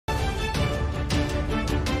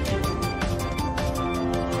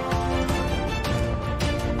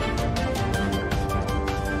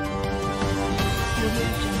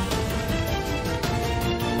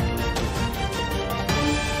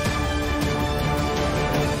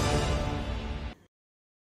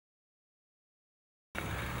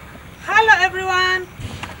everyone!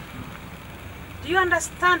 Do you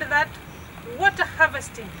understand that water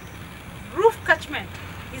harvesting, roof catchment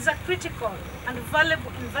is a critical and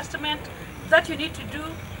valuable investment that you need to do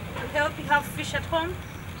to help you have fish at home?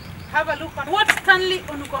 Have a look at what Stanley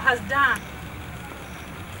Onuko has done.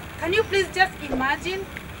 Can you please just imagine?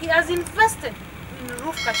 He has invested in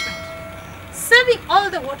roof catchment, saving all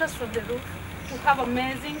the waters from the roof to have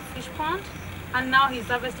amazing fish pond, and now he's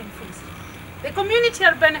harvesting fish. The community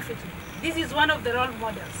are benefiting. This is one of the role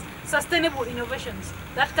models, sustainable innovations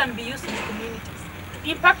that can be used in communities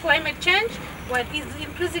to impact climate change while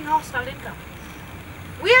increasing household income.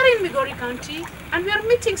 We are in Migori County and we are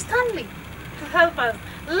meeting Stanley to help us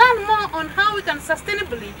learn more on how we can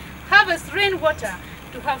sustainably harvest rainwater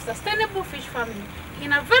to have sustainable fish farming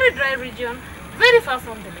in a very dry region, very far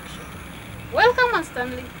from the lakeshore. Welcome, and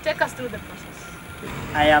Stanley, take us through the process.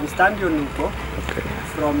 I am Stanley Onuko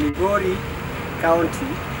from Migori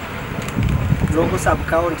County, Rongo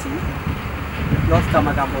Sub-County, North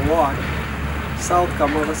Kamagamba Ward, South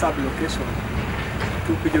Kamogo Sub-Location,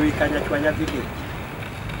 Tukujoikanyachwanya Village.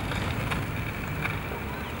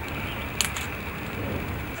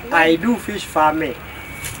 I do fish farming,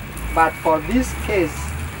 but for this case,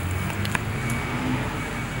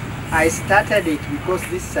 I started it because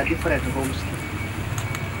this is a different homestay.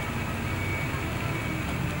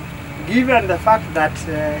 Given the fact that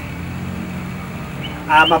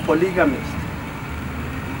I'm a polygamist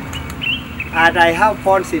and I have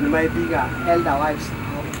ponds in my bigger elder wife's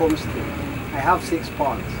homestay. I have 6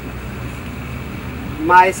 ponds.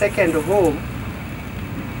 My second home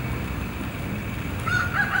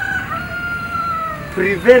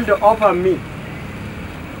prevailed over me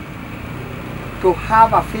to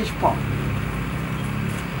have a fish pond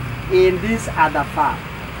in this other farm.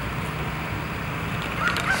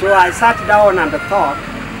 So I sat down and thought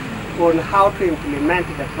on how to implement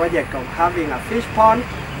the project of having a fish pond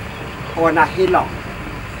on a hillock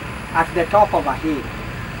at the top of a hill.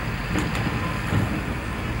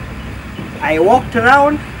 I walked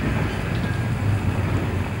around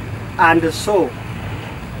and saw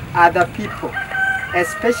other people,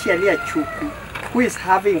 especially a Chuku, who is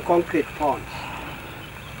having concrete ponds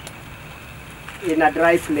in a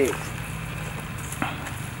dry place.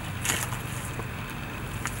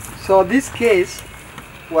 So this case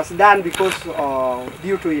was done because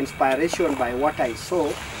due to inspiration by what I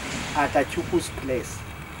saw at a Chuku's place,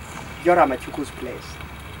 Jorama Chuku's place.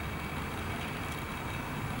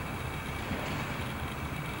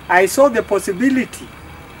 I saw the possibility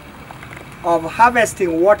of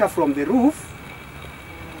harvesting water from the roof,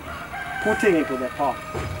 putting into the pond.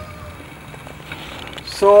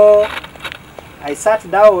 So I sat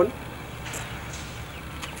down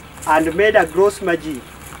and made a gross margin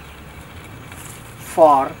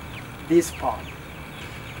for this pond.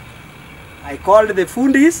 I called the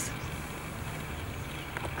fundis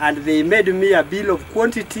and they made me a bill of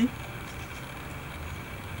quantity,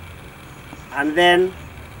 and then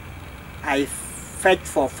I fetched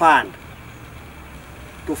for fund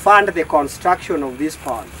to fund the construction of this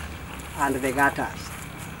pond and the gutters.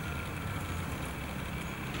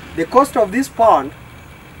 The cost of this pond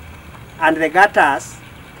and the gutters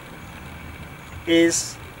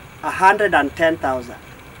is 110,000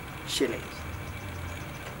 shillings.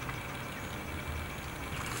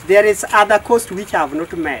 There is other cost which I have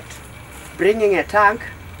not met. Bringing a tank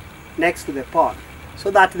next to the pond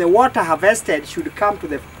so that the water harvested should come to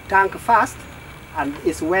the tank first and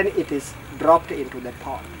is when it is dropped into the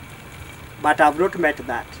pond. But I have not met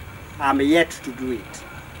that. I am yet to do it.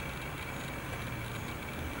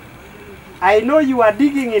 I know you are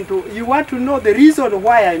digging into, you want to know the reason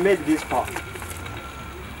why I made this pond.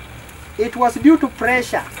 It was due to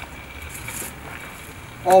pressure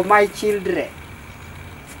of my children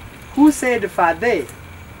who said, Father,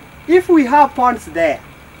 if we have ponds there,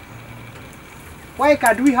 why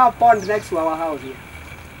can't we have ponds next to our house here?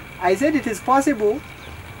 I said it is possible,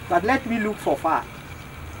 but let me look for far.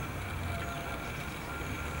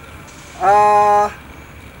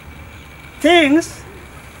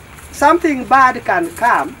 Something bad can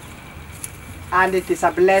come and it is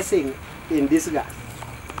a blessing in disguise.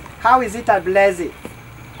 How is it a blessing?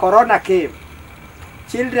 Corona came.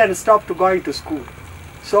 Children stopped going to school.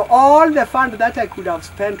 So all the funds that I could have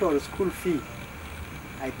spent on school fee,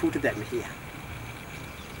 I put them here.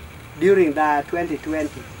 During the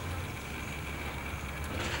 2020,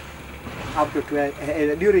 up to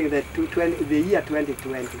during the year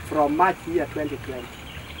 2020, from March year 2020.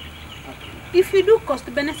 If you do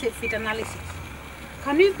cost-benefit analysis,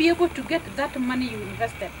 can you be able to get that money you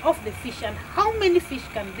invested off the fish, and how many fish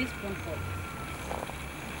can this pond hold?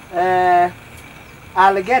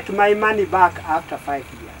 I'll get my money back after 5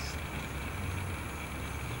 years.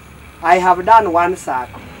 I have done one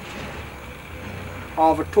circle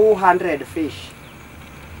of 200 fish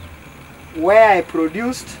where I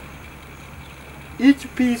produced, each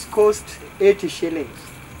piece cost 80 shillings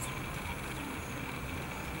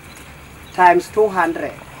times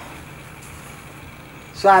 200.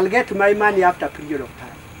 So I'll get my money after a period of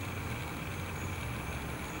time.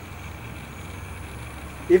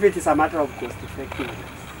 If it is a matter of cost effectiveness.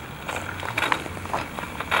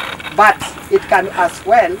 But it can as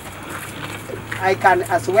well, I can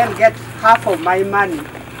as well get half of my money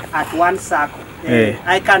at one circle.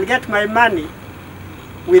 I can get my money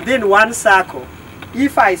within one circle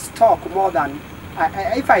if I stock more than,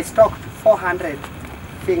 if I stock 400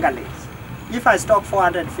 fingerlings. If I stock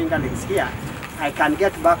 400 fingerlings here, I can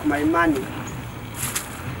get back my money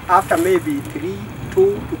after maybe 2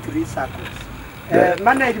 to 3 circles.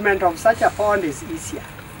 Management of such a pond is easier,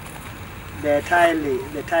 the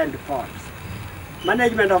tiled ponds.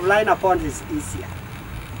 Management of liner ponds is easier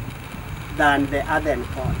than the earthen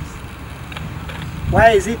ponds.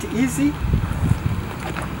 Why is it easy?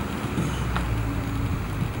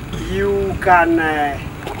 You can,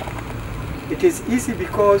 it is easy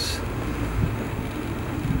because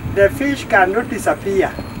the fish cannot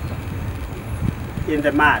disappear in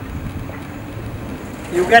the mud.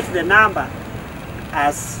 You get the number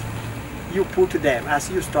as you put them, as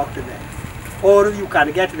you stock them. Or you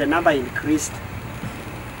can get the number increased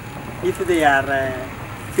if they are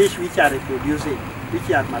fish which are reproducing, which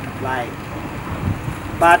are multiplying.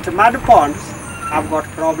 But mud ponds have got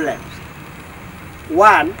problems.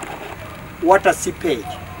 One, water seepage.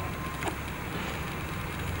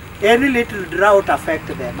 Any little drought affects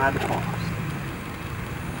the mud ponds.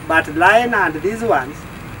 But line and these ones,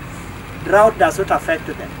 drought does not affect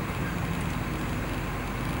them,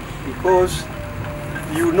 because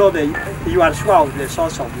you know you are sure of the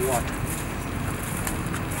source of water.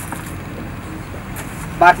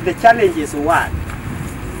 But the challenge is one,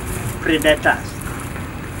 predators.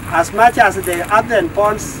 As much as the earthen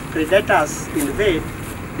ponds predators invade,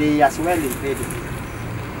 they as well invade here.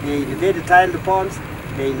 They invade tiled ponds,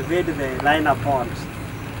 they invade the liner ponds.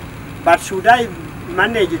 But should I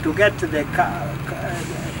manage to get the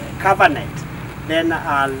covenant, then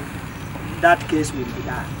that case will be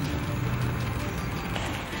done.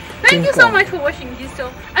 Thank you so much for watching this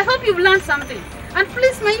show. I hope you've learned something. And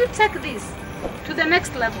please, may you take this to the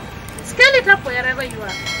next level. Scale it up wherever you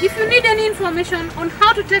are. If you need any information on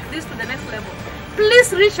how to take this to the next level,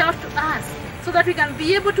 please reach out to us so that we can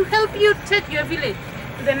be able to help you take your village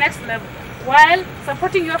to the next level while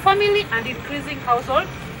supporting your family and increasing household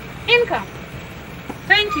income.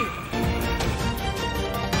 Thank you.